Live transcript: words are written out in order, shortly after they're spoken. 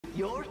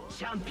Your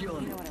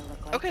champion.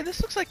 Okay,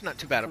 this looks like not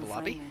too bad of a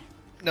lobby.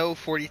 No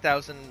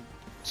 40,000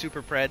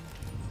 super pred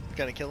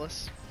gonna kill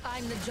us.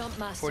 I'm the jump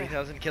master.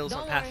 40,000 kills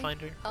on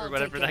Pathfinder or I'll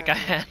whatever take that care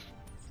guy of had.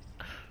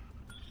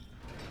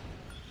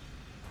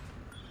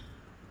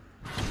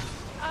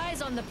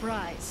 Eyes on the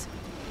prize.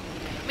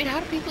 I mean, how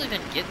do people even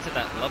get to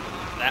that level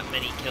of that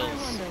many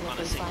kills on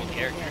a single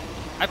character?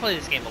 I play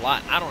this game a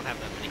lot, and I don't have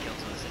that many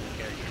kills on a single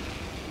character.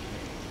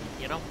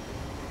 You know?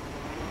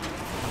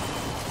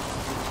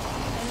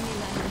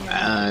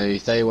 You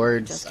say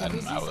words? I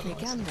don't know what words.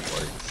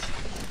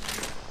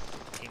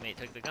 Teammate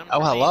took the gun.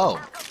 Oh, hello.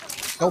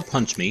 Go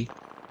punch me.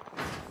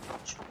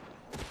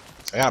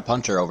 I got a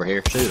puncher over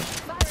here. Shoot him.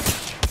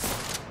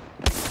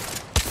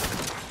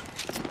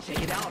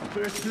 Check it out,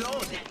 first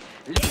blood.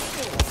 Let's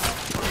go.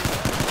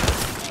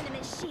 Enemy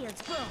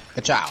shields broke.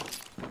 Ka-chow.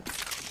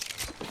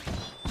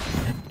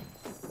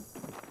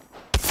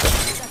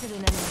 Started an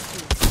enemy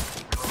shield.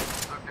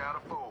 Took down a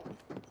fool.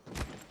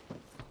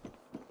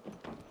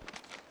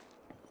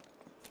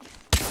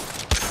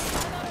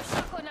 I'm out of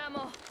shotgun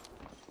ammo.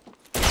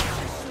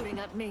 They're shooting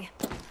at me.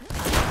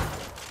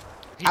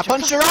 I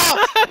punched her off!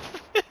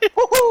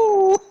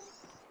 Woohoo!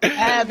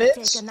 Ah,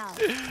 bitch. Taken out.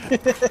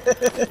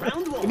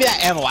 Round one. Give me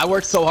that ammo. I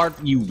worked so hard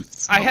for you.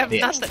 I have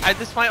bitch. nothing.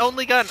 This is my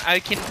only gun. I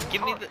can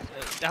give me the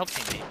help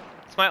teammate.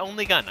 It's my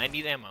only gun. I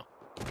need ammo.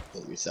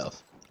 Kill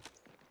yourself.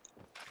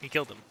 He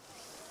killed him.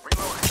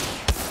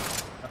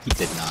 He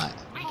did not.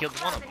 He killed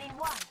one of them.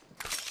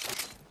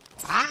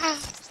 Ah!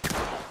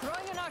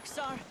 Throwing an arc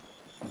star.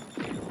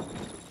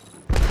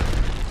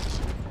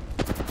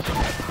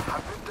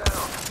 I've been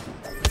down.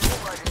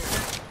 Right here.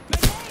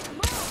 Grenade,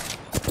 move!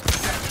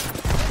 They're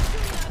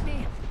shooting at me.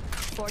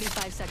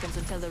 45 seconds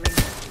until the ring.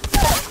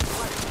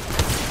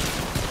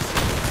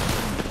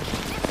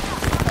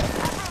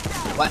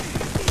 What?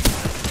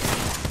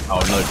 Oh,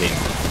 another team.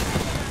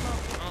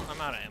 Oh,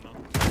 I'm out of ammo.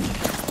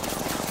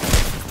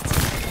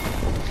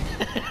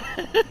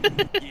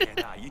 Yeah,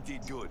 nah, you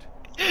did good.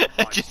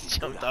 I just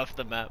jumped off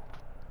the map.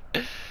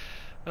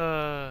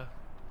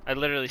 I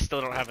literally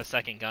still don't have a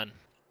second gun.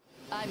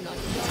 I'm not.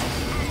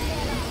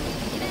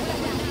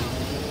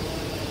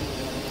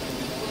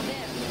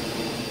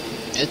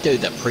 This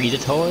dude's a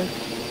predator?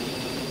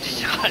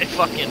 I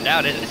fucking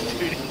doubt it,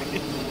 dude.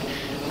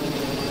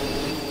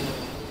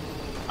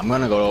 I'm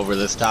gonna go over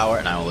this tower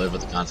and I will live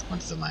with the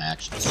consequences of my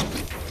actions. Snag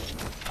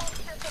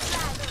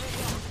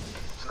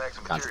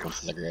some materials.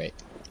 Consequences are great.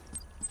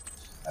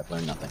 I've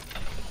learned nothing.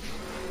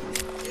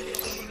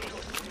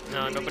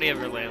 No, nobody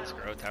ever lands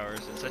grow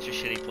towers. It's such a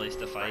shitty place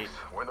to fight.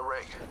 We're in the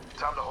ring.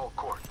 Time to hold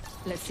court.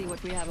 Let's see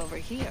what we have over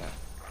here.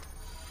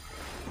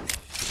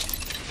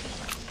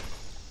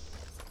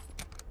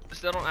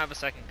 Still don't have a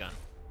second gun.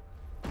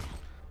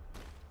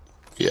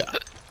 Yeah.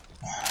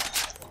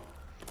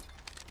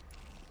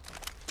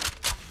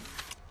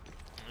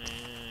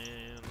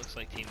 And looks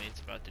like teammate's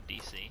about to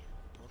DC.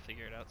 We'll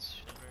figure it out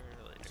sooner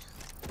or later.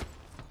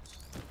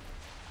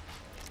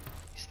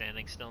 He's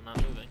standing still, not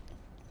moving.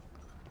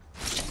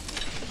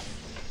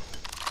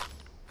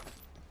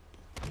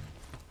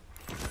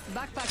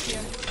 Backpack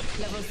here.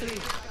 Level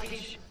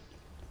 3.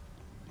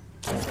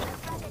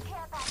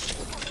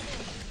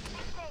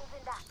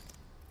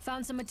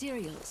 Found some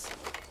materials.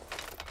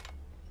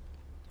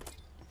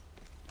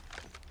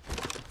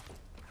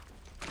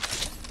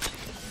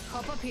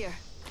 Hop up here.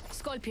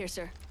 Skull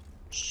piercer.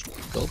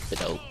 Go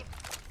fiddle.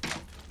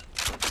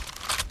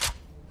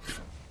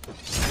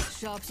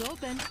 Shops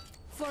open.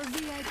 For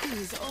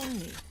VIPs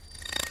only.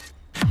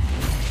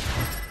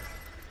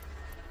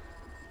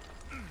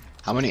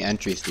 How many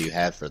entries do you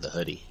have for the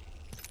hoodie?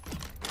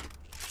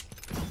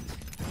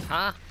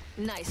 Huh?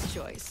 Nice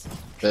choice.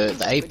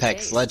 The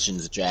Apex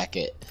Legends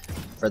jacket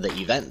for the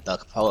event, the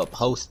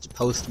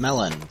post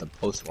melon, the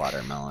post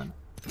watermelon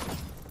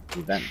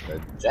event,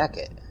 the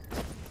jacket.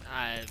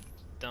 I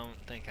don't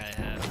think I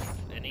have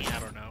any. I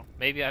don't know.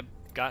 Maybe I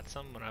got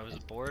some when I was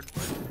bored,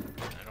 but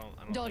I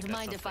don't Don't think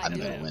mind that's if I I'm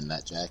something do. gonna win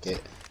that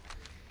jacket.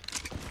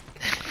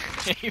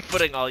 You're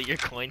putting all your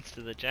coins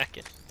to the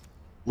jacket.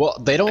 Well,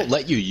 they don't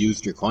let you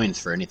use your coins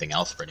for anything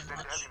else pretty much.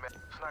 Heavy man.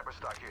 Sniper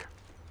stock here.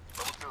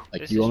 Level 2.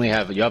 Like This you is only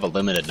true. have a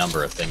limited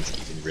number of things that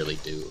you can really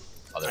do.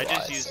 Otherwise, I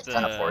just used it's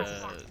kind of forcing.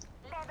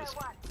 this,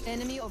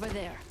 Enemy over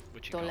there.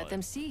 what you Don't call let it.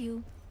 them see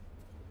you.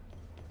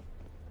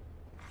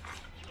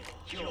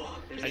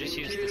 I just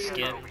used the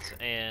skins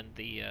and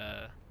the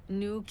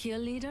New kill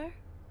leader?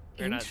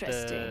 or not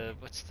Interesting. the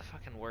what's the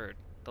fucking word?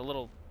 The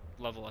little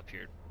level up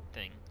here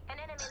thing.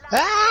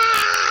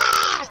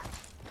 Ah!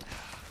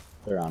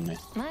 They're on me.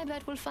 I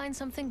bet we'll find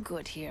something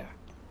good here.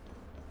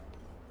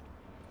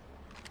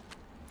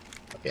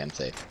 Okay, I'm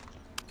safe.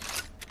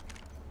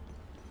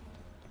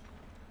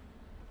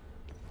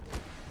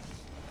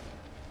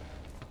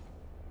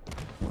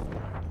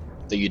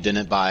 So you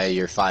didn't buy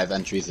your 5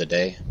 entries a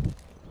day?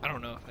 I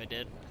don't know if I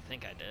did. I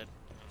think I did.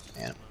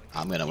 Man,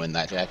 I'm gonna win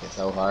that jacket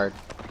so hard.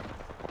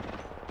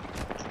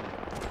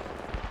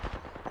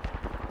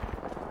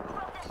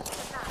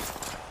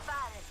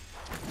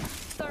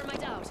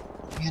 Thermite out.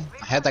 Man,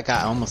 I had that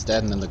guy almost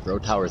dead and then the grow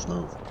towers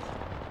move.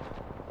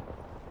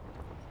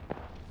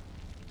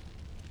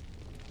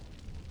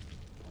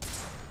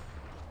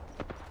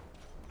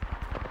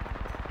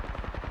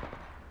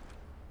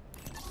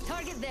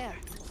 there.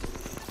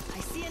 I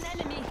see an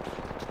enemy.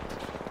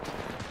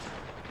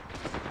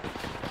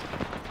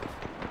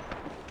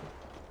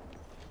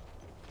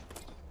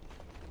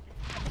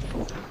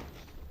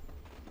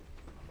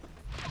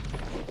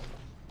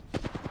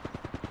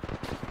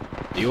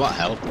 Do you want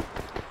help? I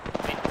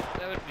mean,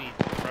 that would be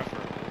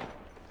preferable.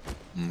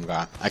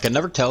 Okay. I can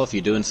never tell if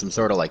you're doing some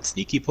sort of like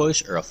sneaky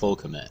push or a full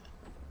commit.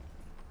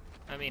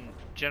 I mean,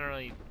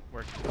 generally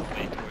work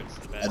way towards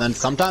the best. And then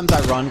sometimes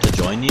I run to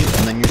join you,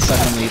 and then you're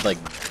suddenly like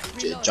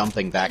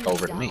jumping back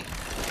over to me.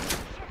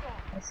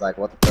 It's like,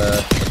 what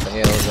the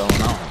hell is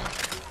going on?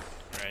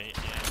 Right,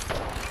 yeah.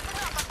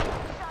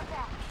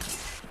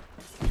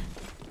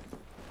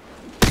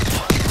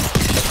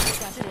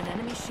 Shattered an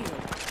enemy shield.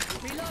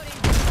 Reloading.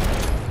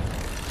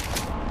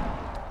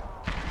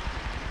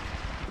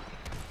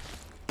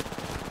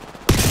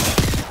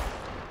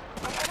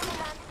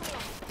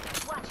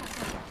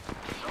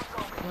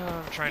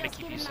 I'm trying to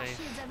keep you safe.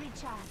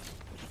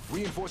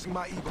 Reinforcing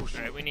my Evo shield.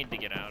 Alright, we need to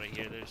get out of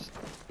here. There's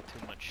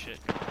too much shit.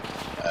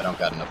 I don't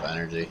got enough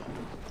energy.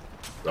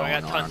 Oh, I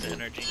got Rolling tons around of here.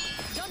 energy.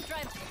 Don't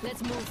drive.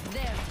 Let's move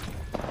there.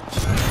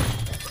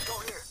 Let's go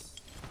here.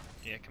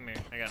 Yeah, come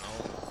here. I got an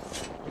ult.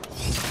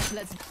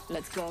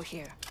 Let's go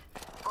here.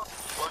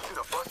 Busted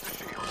a buster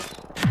shield.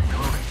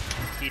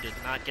 He did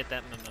not get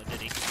that memo,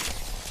 did he?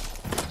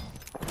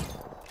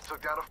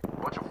 Took down a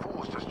bunch of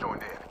fools just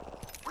joined in.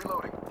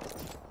 Reloading.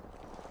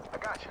 I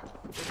got you.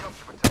 Here comes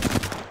your protection.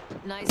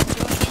 Nice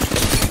job.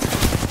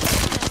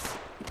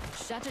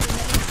 Shattered an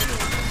enemy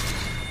shield.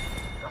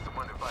 Got some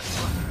undivided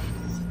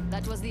busters.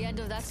 That was the end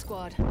of that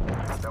squad.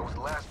 That was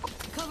the last.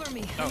 Cover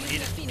me. Oh, I'm he using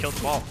just Phoenix killed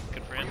them suit. all.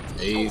 Good for him.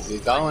 Easy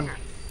going.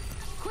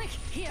 Quick,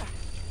 here.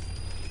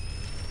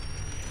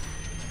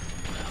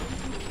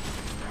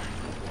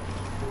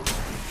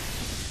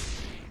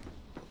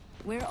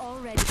 We're all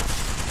ready.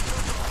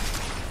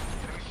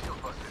 Enemy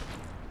shield busted.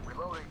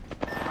 Reloading.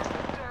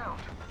 Down.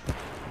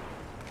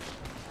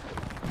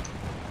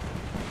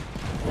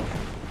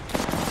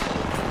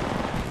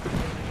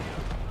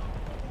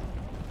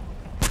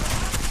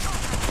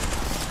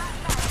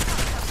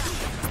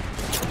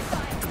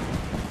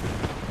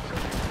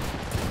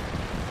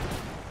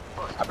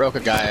 I broke a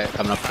guy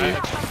coming up to you.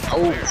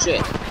 Oh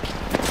shit!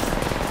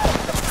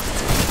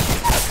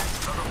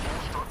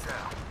 Struck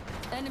down.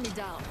 Enemy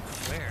down.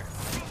 Where?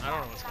 I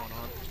don't know what's going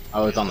on. I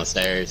was on the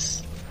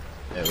stairs.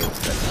 It was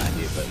behind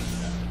you, but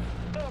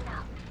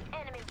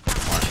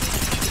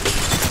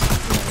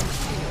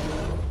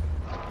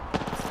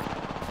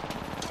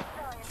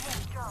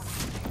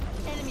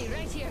Enemy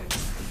right here.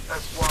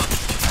 That's one.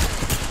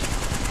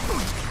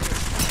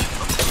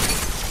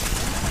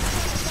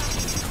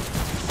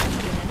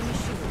 Enemy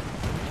shield.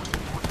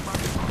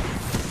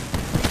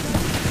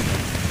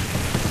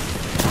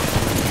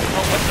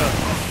 Oh, what the?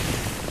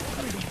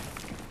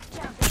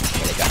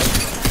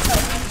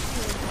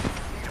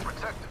 Need to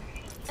protect him.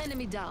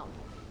 Enemy down.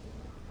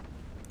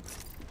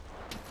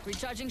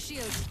 Recharging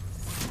shields.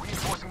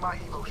 Reinforcing my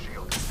Evo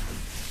shield.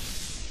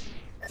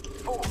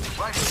 Fool,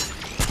 right here.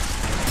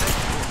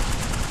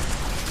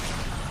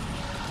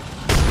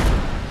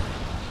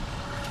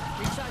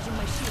 Recharging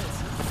my shields.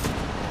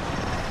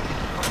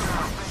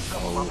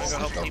 I'm gonna go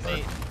help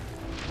teammate.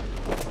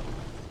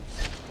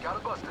 Got a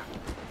buster.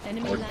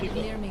 Enemy More landed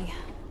people. near me.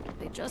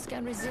 They just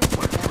can't resist.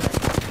 Oh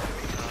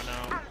no.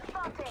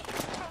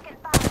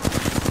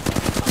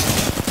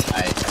 I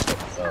checked it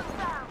myself.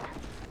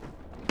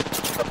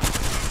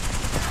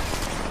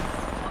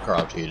 I'll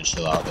crawl up to you to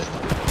chill out. There's no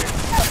people here.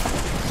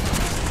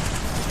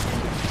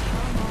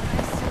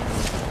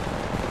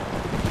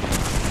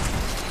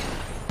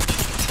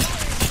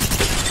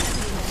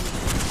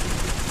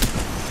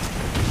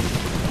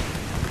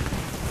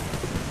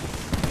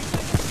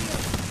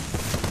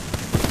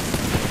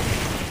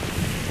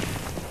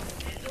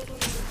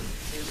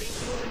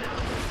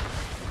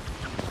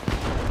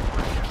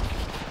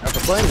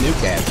 After playing new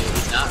captain,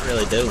 he's not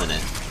really doing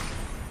it.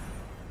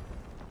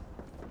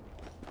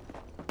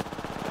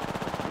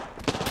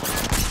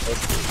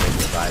 Supposed to be a big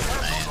revival,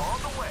 man. On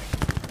the way.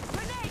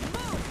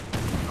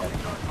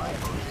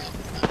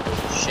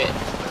 Shit.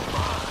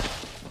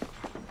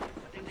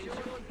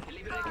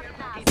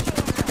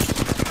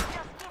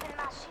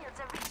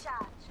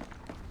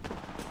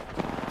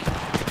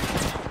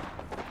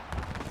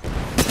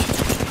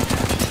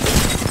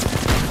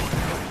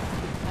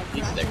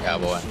 He's the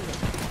cowboy.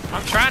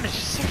 I'm trying to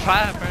just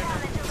survive right now.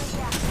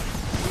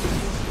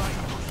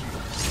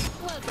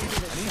 Welcome to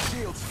the Need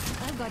shields.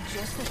 I've got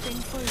just the thing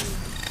for you.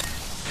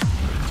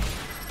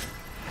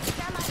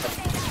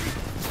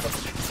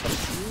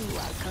 You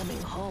are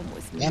coming home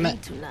with Damn me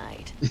it.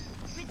 tonight.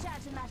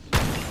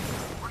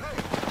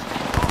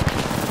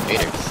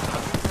 Haters.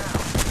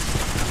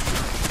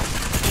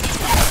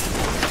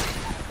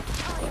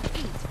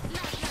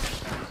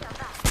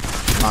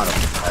 Model.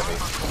 Heavy.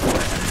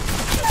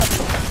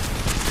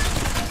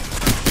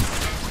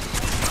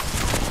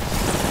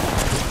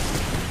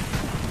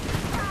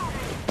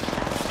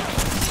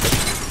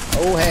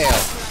 Oh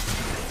hell.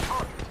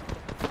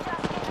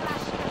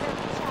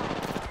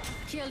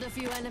 Killed a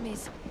few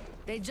enemies.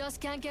 They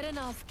just can't get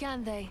enough,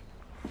 can they?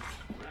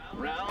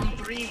 Round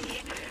 3.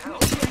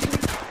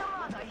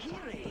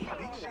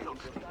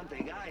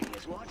 The guy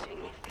is watching.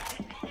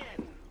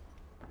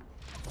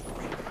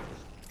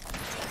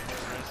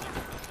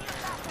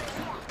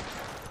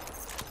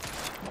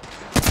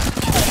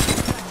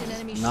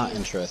 Not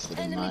interested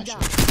in my shit.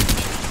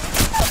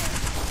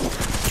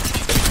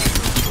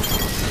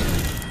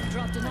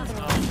 Dropped another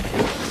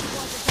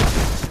one.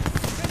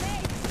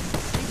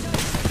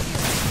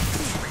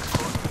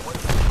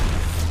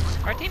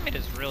 Our teammate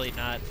is really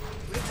not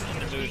in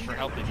the mood for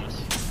helping us.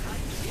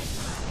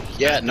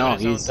 Yeah, no,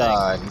 doing his he's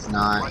own he's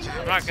not.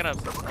 I'm not gonna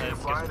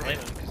blame him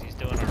because he's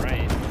doing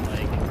alright.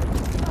 Like,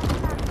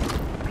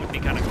 it would be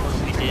kind of cool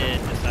if he did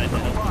decide to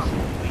help us a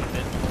wee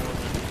bit more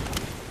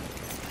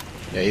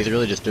than. Yeah, he's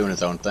really just doing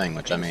his own thing,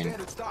 which I mean,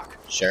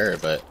 sure,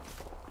 but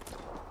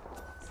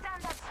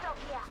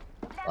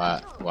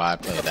why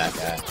play that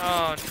guy?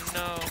 Oh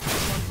no.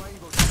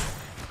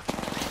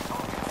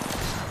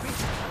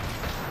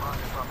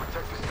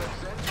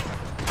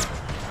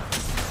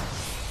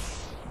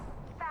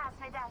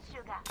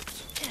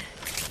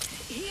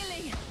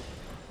 Healing.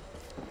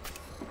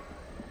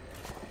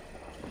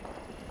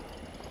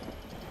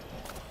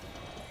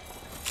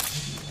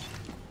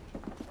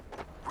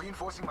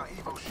 Reinforcing my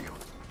Evo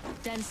shield.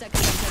 10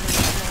 seconds until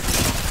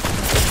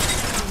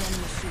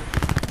enemy shoot.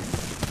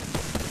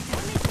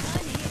 Damn it,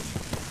 I'm hit.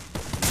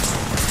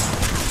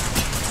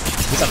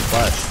 He's on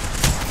flush.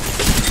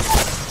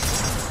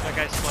 That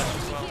guy's flush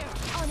as well. Here,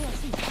 on your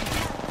feet.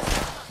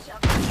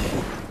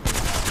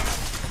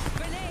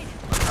 Grenade.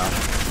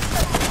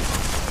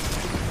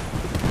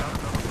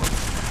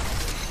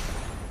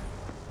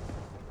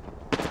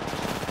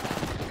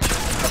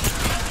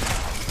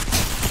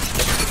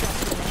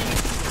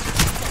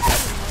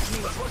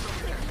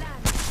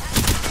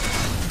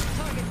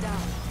 Target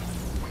down.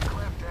 We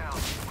clamp down.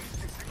 We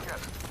stick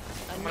together.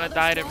 I'm gonna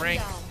die to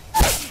ring.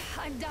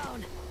 I'm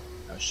down.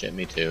 Oh shit,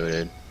 me too,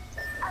 dude.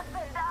 I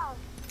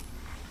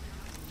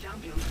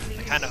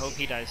kind of hope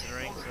he dies in the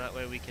ring, so that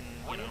way we can,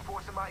 you know.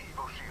 Reinforcing my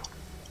Evo shield.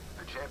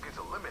 The champ gets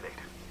eliminated.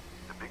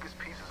 The biggest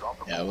piece is off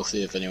the Yeah, board. we'll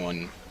see if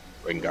anyone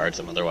ring guards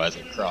him. Otherwise,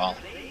 we'll crawl.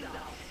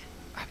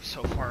 I'm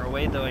so far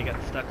away though. I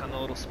got stuck on the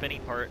little spinny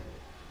part.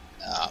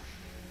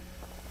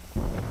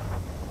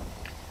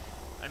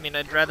 I mean,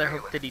 I'd rather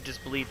hope that he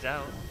just bleeds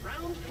out.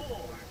 Round 4.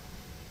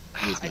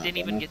 He's I not didn't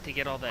even gonna. get to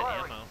get all that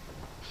ammo.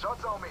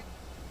 Shots on me.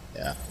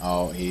 Yeah.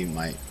 Oh, he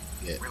might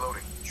get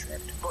Reloading.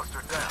 tricked.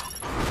 Buster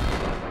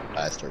down.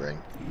 Dies to ring.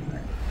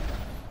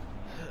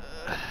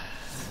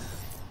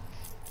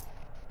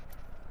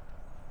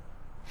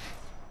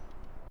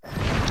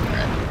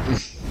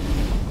 Alright.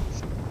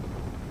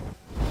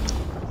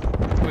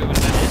 Wait, what's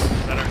that?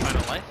 Is that our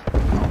final life?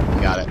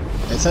 We got it.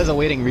 It says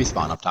awaiting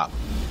respawn up top.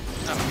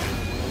 Oh,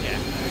 okay. Yeah.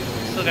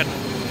 Still got.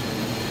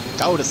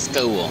 Go to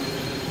school.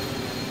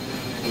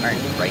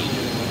 Alright, great.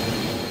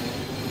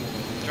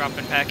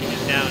 Dropping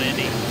packages down,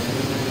 Andy.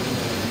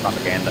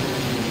 Propaganda.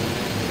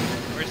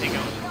 Where's he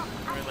going?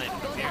 We're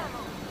landing up here.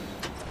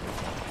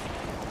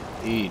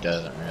 He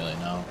doesn't really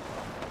know.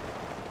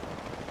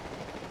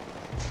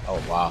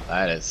 Oh wow,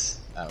 that was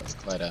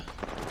quite a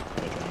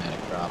dramatic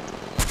drop.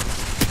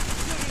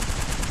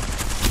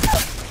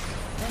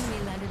 Enemy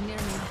landed near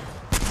me.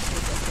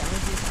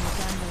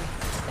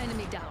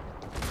 Enemy down.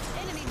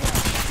 Enemy down.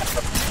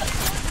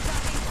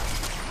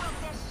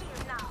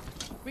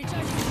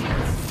 Recharging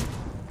shields.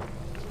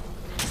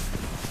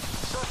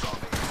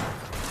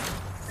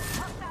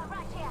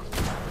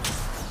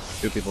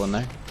 Two people in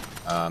there?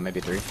 Maybe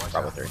three?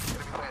 Probably three.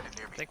 Enemy landed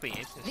near I me. think we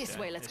ate this This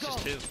guy. way, let's It's go.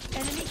 just two.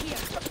 Enemy here.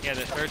 Yeah,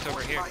 the third's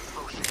over here. My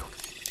Evo shield.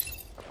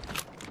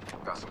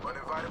 Got some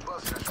uninvited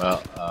busters.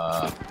 Well,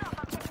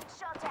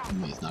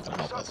 he's not gonna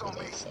help us with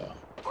this, so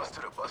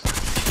Busted a buster.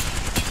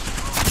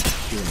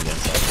 shoot him again,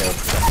 so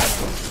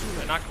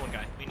I knocked one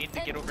guy. We need to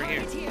get over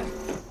here. Target here.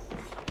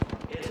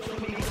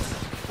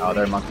 oh,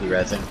 they're monkey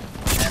rezzing.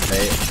 And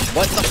they...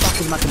 What the fuck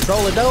is my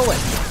controller doing?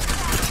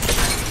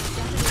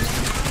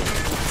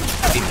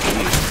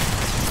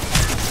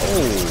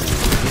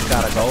 Oh, he's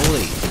got a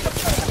goalie.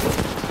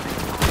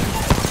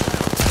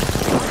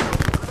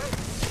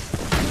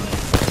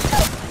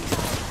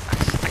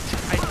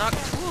 I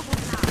knocked two of them.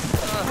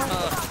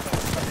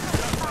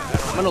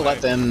 I'm gonna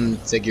let them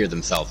figure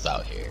themselves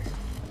out here.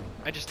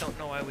 I just don't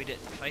know why we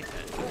didn't fight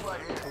that.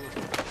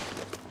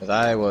 Because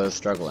I was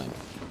struggling.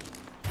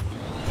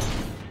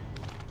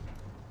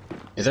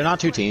 Is there not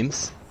two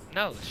teams?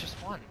 No, it's just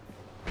one.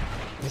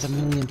 There's a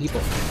million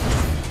people.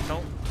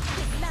 Don't.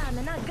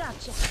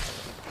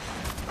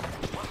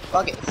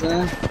 Fuck it,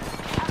 son.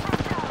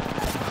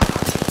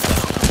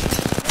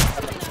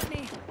 Reload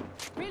me.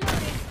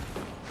 Reloading.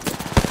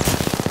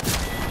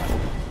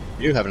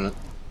 You haven't.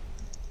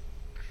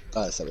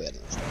 Oh, so we had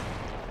another start.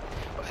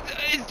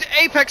 It's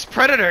Apex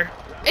Predator!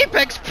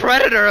 Apex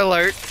Predator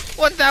alert!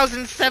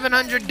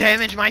 1,700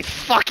 damage my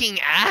fucking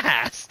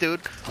ass, dude!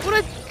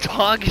 What a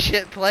dog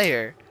shit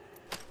player!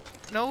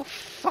 No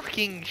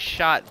fucking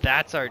shot,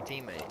 that's our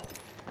teammate.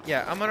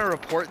 Yeah, I'm gonna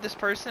report this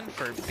person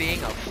for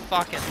being a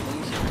fucking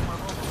loser.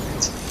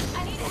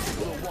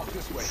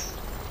 this way.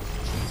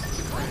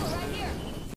 Rifle right here.